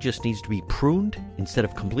tree just needs to be pruned instead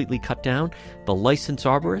of completely cut down. The licensed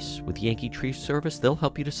arborists with Yankee Tree Service, they'll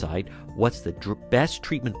help you decide what's the best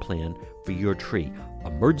treatment plan for your tree.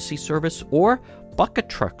 Emergency service or bucket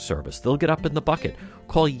truck service. They'll get up in the bucket.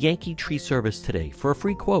 Call Yankee Tree Service today for a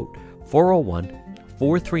free quote,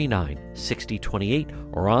 401-439-6028,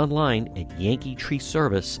 or online at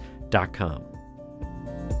yankeetreeservice.com.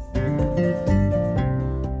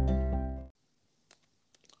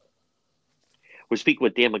 We're speaking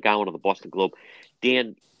with Dan McGowan of the Boston Globe.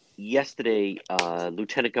 Dan, yesterday,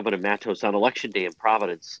 Lieutenant Governor Matos on Election Day in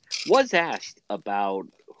Providence was asked about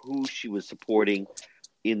who she was supporting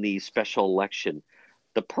in the special election.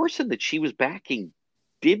 The person that she was backing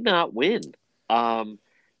did not win.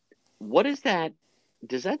 What is that?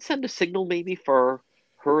 Does that send a signal maybe for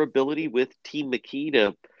her ability with Team McKee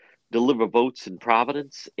to deliver votes in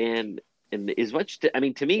Providence? And as much,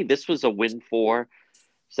 to me, this was a win for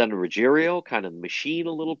Senator Ruggiero, kind of machine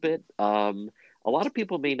a little bit. A lot of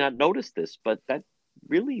people may not notice this, but that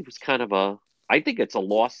really was kind of I think it's a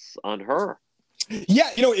loss on her. Yeah,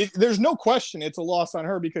 there's no question it's a loss on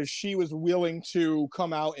her because she was willing to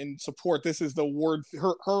come out and support. This is the ward,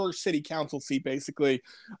 her city council seat, basically.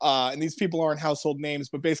 And these people aren't household names,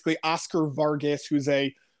 but basically Oscar Vargas, who's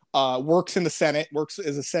works in the Senate, works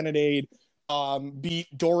as a Senate aide, beat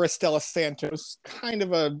Doris De Los Santos, kind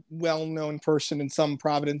of a well-known person in some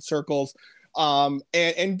Providence circles,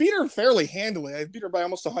 and beat her fairly handily. I beat her by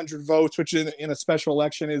almost 100 votes, which in a special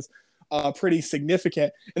election is pretty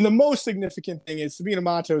significant. And the most significant thing is Sabina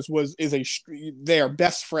Matos they are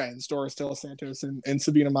best friends, Doris De Los Santos and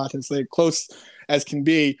Sabina Matos. They're close as can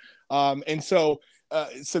be. And so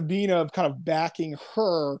Sabina kind of backing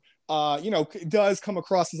her, does come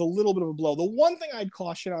across as a little bit of a blow. The one thing I'd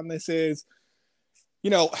caution on this is,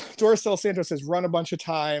 Doris De Los Santos has run a bunch of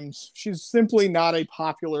times. She's simply not a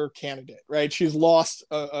popular candidate, right? She's lost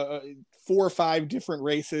 4 or 5 different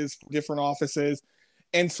races, different offices.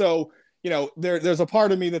 And so, there's a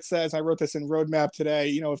part of me that says, I wrote this in Roadmap today,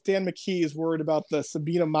 if Dan McKee is worried about the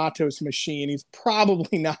Sabina Matos machine, he's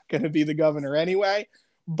probably not going to be the governor anyway.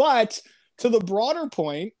 But to the broader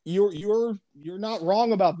point, you're not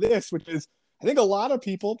wrong about this, which is, I think a lot of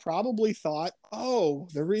people probably thought,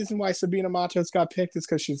 the reason why Sabina Matos got picked is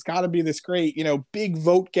because she's got to be this great, big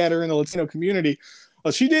vote getter in the Latino community.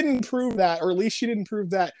 Well, she didn't prove that, or at least she didn't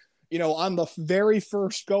prove that, on the very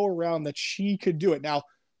first go around that she could do it. Now,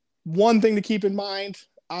 one thing to keep in mind,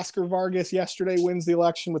 Oscar Vargas yesterday wins the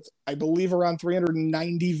election with, I believe, around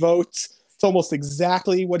 390 votes. It's almost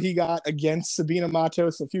exactly what he got against Sabina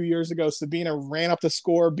Matos a few years ago. Sabina ran up the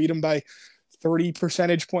score, beat him by 30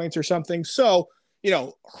 percentage points or something. So,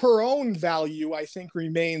 her own value, I think,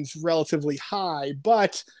 remains relatively high,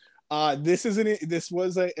 but this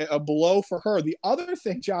was a blow for her. The other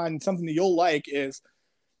thing, John, something that you'll like is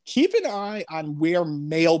keep an eye on where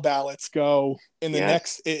mail ballots go in the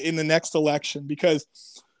next election, because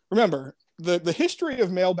remember, the history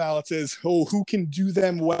of mail ballots is who can do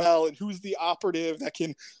them well and who's the operative that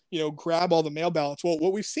can grab all the mail ballots. Well,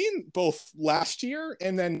 what we've seen both last year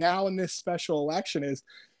and then now in this special election is,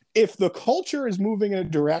 if the culture is moving in a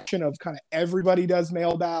direction of kind of everybody does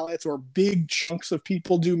mail ballots or big chunks of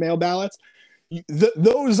people do mail ballots,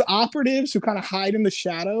 those operatives who kind of hide in the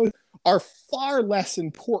shadows are far less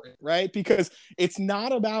important, right? Because it's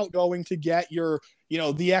not about going to get your,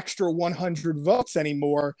 the extra 100 votes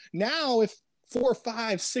anymore. Now, if 400,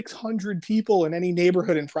 500, 600 people in any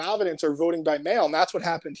neighborhood in Providence are voting by mail, and that's what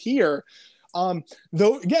happened here,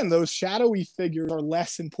 though, again, those shadowy figures are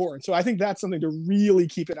less important. So I think that's something to really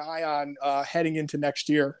keep an eye on heading into next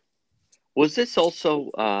year. Was this also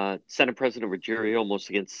Senate President Ruggiero almost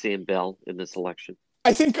against Sam Bell in this election?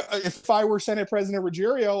 I think if I were Senate President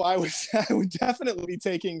Ruggiero, I would definitely be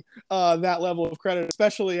taking that level of credit,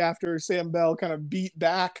 especially after Sam Bell kind of beat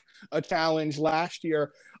back a challenge last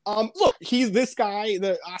year. Look, this guy,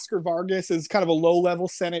 the Oscar Vargas, is kind of a low-level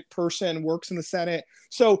Senate person, works in the Senate.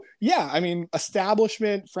 So, yeah, I mean,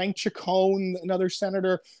 establishment, Frank Chacon, another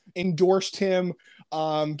senator, endorsed him.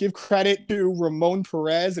 Give credit to Ramon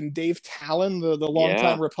Perez and Dave Talon, the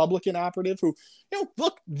longtime Republican operative, who,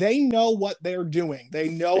 look, they know what they're doing. They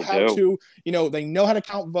know how to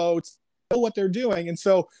count votes, know what they're doing. And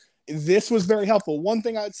so this was very helpful. One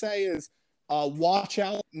thing I'd say is watch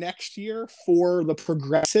out next year for the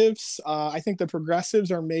progressives. I think the progressives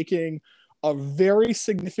are making a very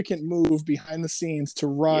significant move behind the scenes to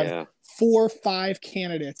run 4 or 5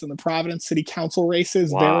 candidates in the Providence City Council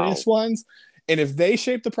races, various ones. And if they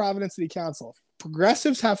shape the Providence City Council,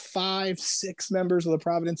 progressives have 5, 6 members of the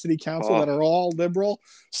Providence City Council that are all liberal,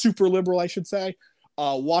 super liberal, I should say.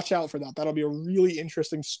 Watch out for that. That'll be a really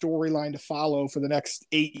interesting storyline to follow for the next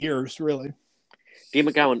 8 years, really. Dean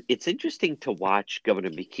McGowan, it's interesting to watch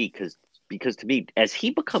Governor McKee because to me, as he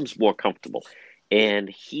becomes more comfortable, and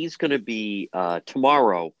he's going to be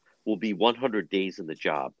tomorrow will be 100 days in the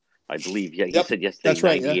job, I believe. Yeah, he said yesterday, that's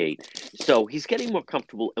 98. Right, yeah. So he's getting more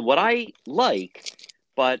comfortable. And what I like,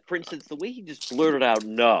 but for instance, the way he just blurted out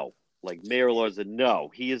no, like Mayor Elorza, no,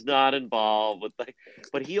 he is not involved with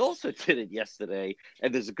but he also did it yesterday.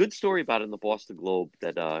 And there's a good story about it in the Boston Globe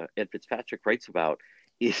that Ed Fitzpatrick writes about,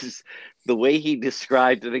 is the way he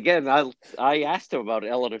described it. Again, I asked him about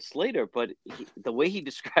Eleanor Slater, but the way he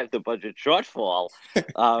described the budget shortfall,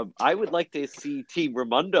 I would like to see Team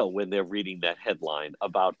Raimondo when they're reading that headline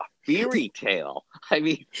about a fairy tale. I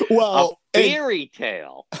mean, a fairy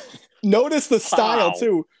tale. Notice the style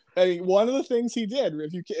too. I mean, one of the things he did,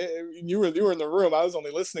 if you were in the room, I was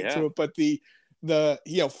only listening to it, but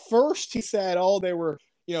the first he said, they were,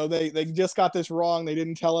 they just got this wrong. They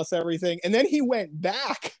didn't tell us everything. And then he went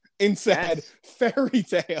back and said fairy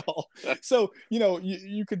tale. So,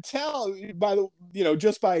 you could tell by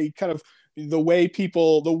just by kind of the way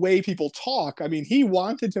people talk. I mean, he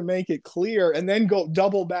wanted to make it clear and then go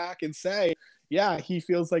double back and say, he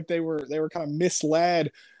feels like they were kind of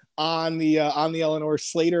misled on the Eleanor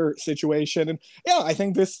Slater situation. And I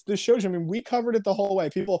think this shows you. I mean, we covered it the whole way.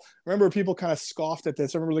 People kind of scoffed at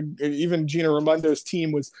this. I remember even Gina Raimondo's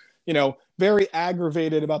team was very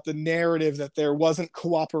aggravated about the narrative that there wasn't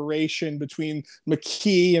cooperation between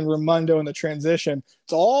McKee and Raimondo in the transition.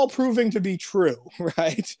 It's all proving to be true,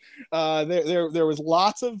 right? There was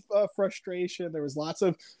lots of frustration. There was lots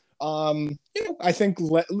of, I think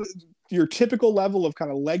your typical level of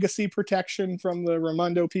kind of legacy protection from the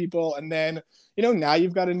Raimondo people. And then, now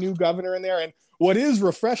you've got a new governor in there. And what is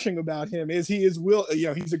refreshing about him is he's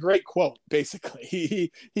a great quote,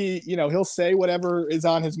 basically. He'll say whatever is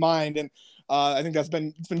on his mind. And I think it's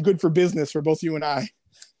been good for business for both you and I.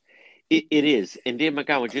 It is. And Dan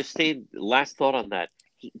McGowan, just saying, last thought on that.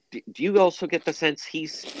 Do you also get the sense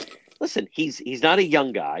he's not a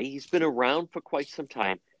young guy. He's been around for quite some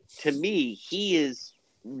time. To me, he is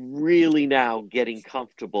really now getting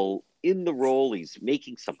comfortable in the role. He's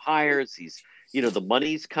making some hires. He's, the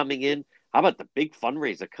money's coming in. How about the big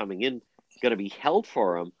fundraiser coming in, going to be held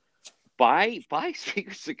for him by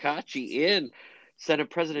Speaker Shekarchi and Senate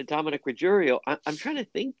President Dominic Ruggerio? I'm trying to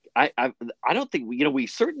think. I don't think we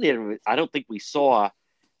certainly, I don't think we saw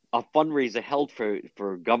a fundraiser held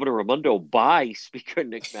for Governor Raimondo by Speaker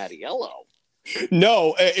Nick Mattiello.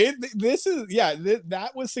 No,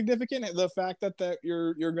 that was significant. The fact that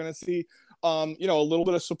you're going to see, a little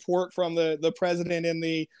bit of support from the president and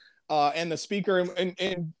the speaker,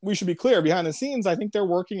 and we should be clear, behind the scenes, I think they're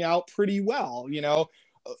working out pretty well.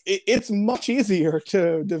 It's much easier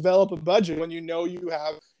to develop a budget when you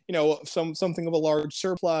have something of a large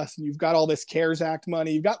surplus, and you've got all this CARES Act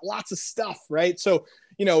money, you've got lots of stuff, right? So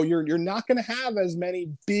you're not going to have as many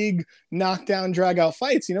big knockdown, drag out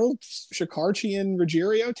fights. Shekarchi and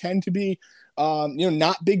Ruggerio tend to be,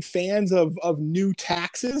 not big fans of new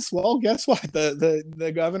taxes. Well, guess what?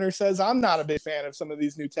 The governor says, I'm not a big fan of some of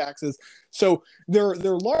these new taxes. So they're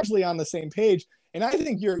largely on the same page. And I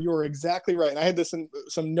think you're exactly right. And I had this in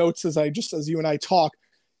some notes as you and I talk.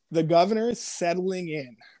 The governor is settling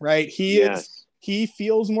in, right? He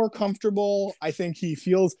feels more comfortable. I think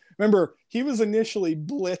remember, he was initially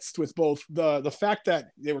blitzed with both the fact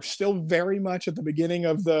that they were still very much at the beginning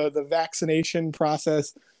of the vaccination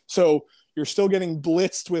process. So you're still getting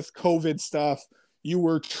blitzed with COVID stuff. You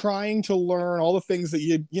were trying to learn all the things that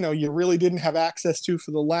you really didn't have access to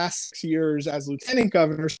for the last 6 years as lieutenant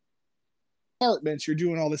governor. Departments, you're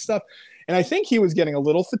doing all this stuff. And I think he was getting a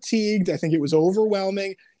little fatigued. I think it was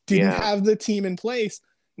overwhelming. Didn't have the team in place.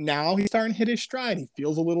 Now he's starting to hit his stride. He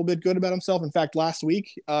feels a little bit good about himself. In fact, last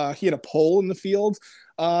week, he had a poll in the field.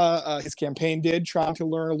 His campaign did, trying to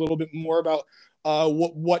learn a little bit more about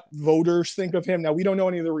what voters think of him. Now, we don't know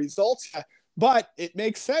any of the results, but it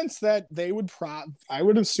makes sense that they would I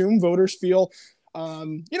would assume voters feel,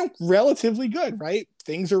 relatively good, right?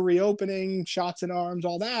 Things are reopening, shots in arms,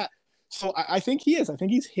 all that. So I think he is. I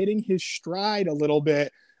think he's hitting his stride a little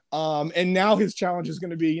bit. And now his challenge is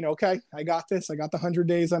going to be, okay, I got this. I got the 100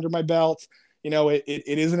 days under my belt. It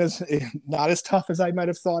isn't not as tough as I might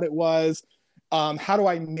have thought it was. How do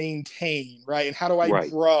I maintain, right? And how do I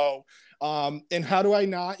grow? And how do I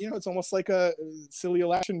not, it's almost like a silly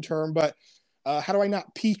election term, but how do I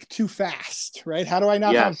not peak too fast, right? How do I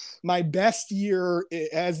not have my best year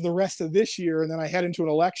as the rest of this year, and then I head into an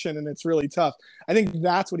election and it's really tough? I think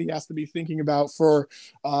that's what he has to be thinking about for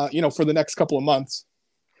the next couple of months.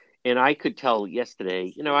 And I could tell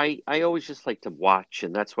yesterday, I always just like to watch,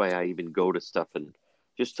 and that's why I even go to stuff and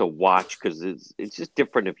just to watch, because it's just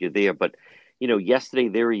different if you're there. But, yesterday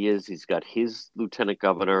there he is. He's got his lieutenant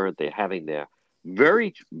governor. They're having their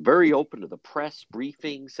very, very open to the press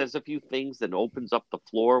briefing, says a few things, then opens up the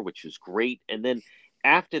floor, which is great. And then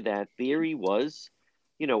after that, there he was,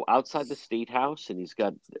 outside the State House, and he's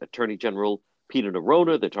got Attorney General Peter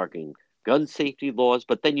Neronha. They're talking gun safety laws,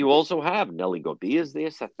 but then you also have Nelly Gorbea is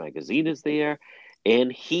there, Seth Magazine is there,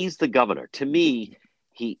 and he's the governor. To me,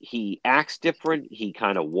 he acts different. He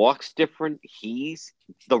kind of walks different. He's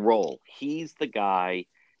the role. He's the guy,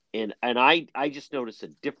 and I just notice a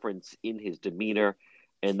difference in his demeanor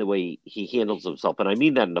and the way he handles himself, and I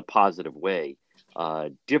mean that in a positive way.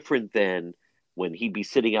 Different than when he'd be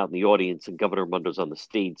sitting out in the audience and Governor Raimondo's on the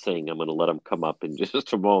stage saying, "I'm going to let him come up in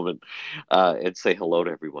just a moment and say hello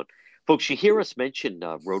to everyone." Folks, you hear us mention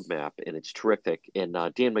Roadmap, and it's terrific. And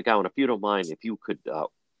Dan McGowan, if you don't mind, if you could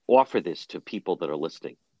offer this to people that are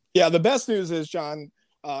listening. Yeah, the best news is, John,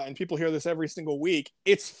 and people hear this every single week,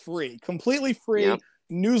 it's free, completely free. Yep.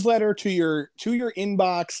 Newsletter to your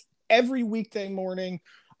inbox every weekday morning,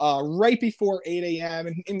 right before 8 a.m.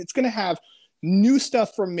 And it's going to have new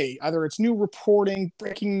stuff from me. Either it's new reporting,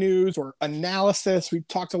 breaking news, or analysis. We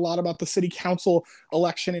talked a lot about the city council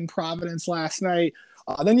election in Providence last night.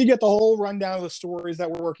 Then you get the whole rundown of the stories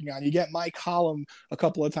that we're working on. You get my column a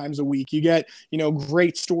couple of times a week. You get,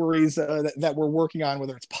 great stories that we're working on,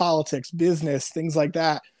 whether it's politics, business, things like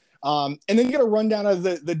that. And then you get a rundown of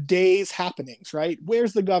the day's happenings, right?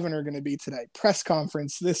 Where's the governor going to be today? Press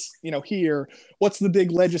conference, this, here. What's the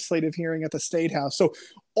big legislative hearing at the State House? So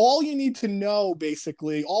all you need to know,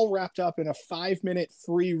 basically, all wrapped up in a 5-minute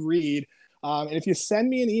free read. And if you send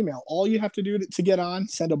me an email, all you have to do to get on,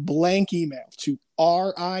 send a blank email to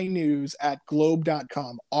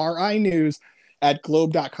rinews@globe.com,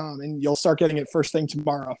 rinews@globe.com, and you'll start getting it first thing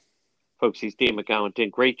tomorrow. Folks, he's Dan McGowan. Dan,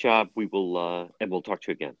 great job. We'll talk to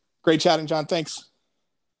you again. Great chatting, John. Thanks.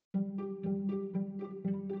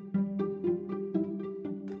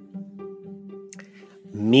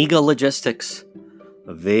 MEGA Logistics.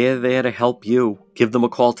 They're there to help you. Give them a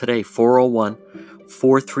call today,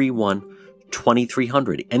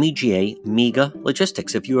 401-431-2300. MEGA, MEGA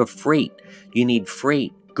Logistics. If you have freight, you need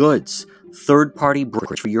freight, goods, third-party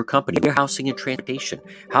brokerage for your company, warehousing and transportation.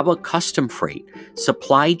 How about custom freight,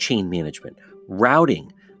 supply chain management,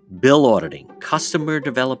 routing, bill auditing, customer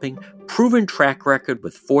developing, proven track record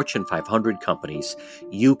with Fortune 500 companies?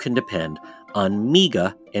 You can depend on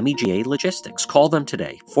MEGA, MEGA Logistics. Call them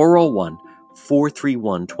today,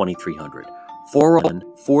 401-431-2300.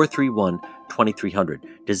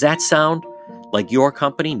 401-431-2300. Does that sound like your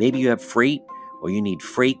company? Maybe you have freight, or you need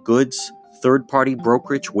freight, goods, third-party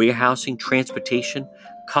brokerage, warehousing, transportation,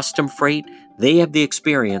 custom freight. They have the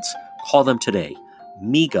experience. Call them today.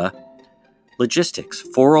 MEGA Logistics,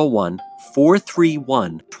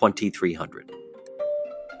 401-431-2300.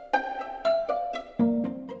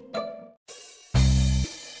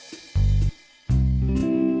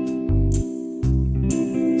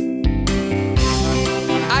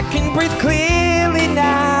 I can breathe clearly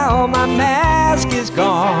now, my mask is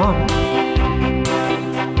gone.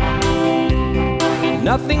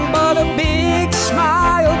 Nothing but a big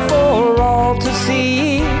smile for all to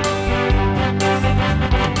see.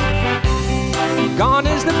 Gone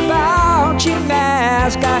is the Fauci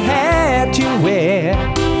mask I had to wear.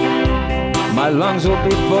 My lungs will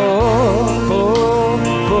be full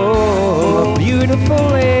of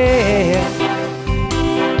beautiful air.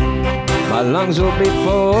 My lungs will be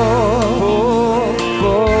full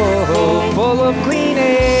of clean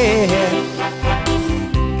air.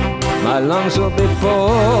 My lungs will be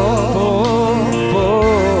full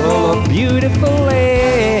of beautiful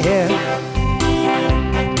air.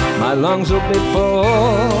 My lungs will be full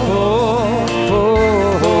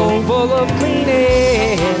of clean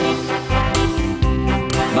air.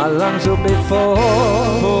 My lungs will be full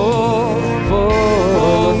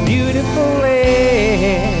of beautiful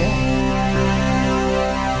air.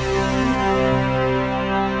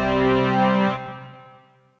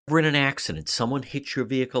 We're in an accident. Someone hits your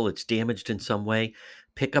vehicle. It's damaged in some way.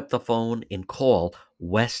 Pick up the phone and call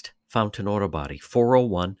West Fountain Auto Body,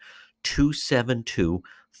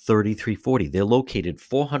 401-272-3340. They're located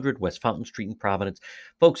 400 West Fountain Street in Providence.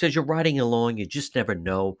 Folks, as you're riding along, you just never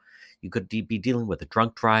know. You could be dealing with a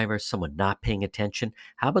drunk driver, someone not paying attention.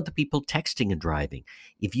 How about the people texting and driving?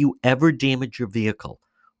 If you ever damage your vehicle,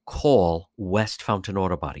 call West Fountain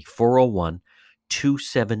Auto Body,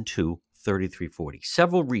 401-272-3340.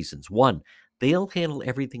 Several reasons. One, they'll handle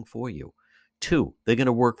everything for you. Two, they're going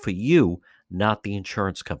to work for you, not the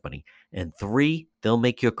insurance company. And three, they'll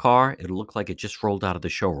make your car, it'll look like it just rolled out of the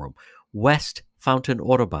showroom. West Fountain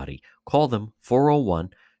Auto Body. Call them,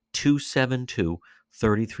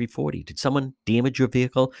 401-272-3340. Did someone damage your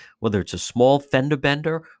vehicle? Whether it's a small fender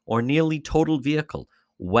bender or nearly totaled vehicle,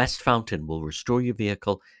 West Fountain will restore your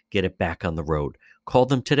vehicle, get it back on the road. Call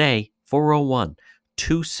them today,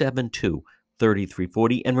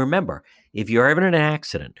 401-272-3340. And remember, if you're ever in an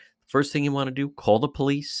accident, first thing you want to do, call the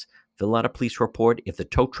police, fill out a police report. If the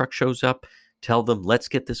tow truck shows up, tell them, let's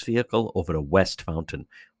get this vehicle over to West Fountain,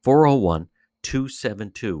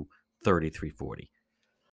 401-272-3340.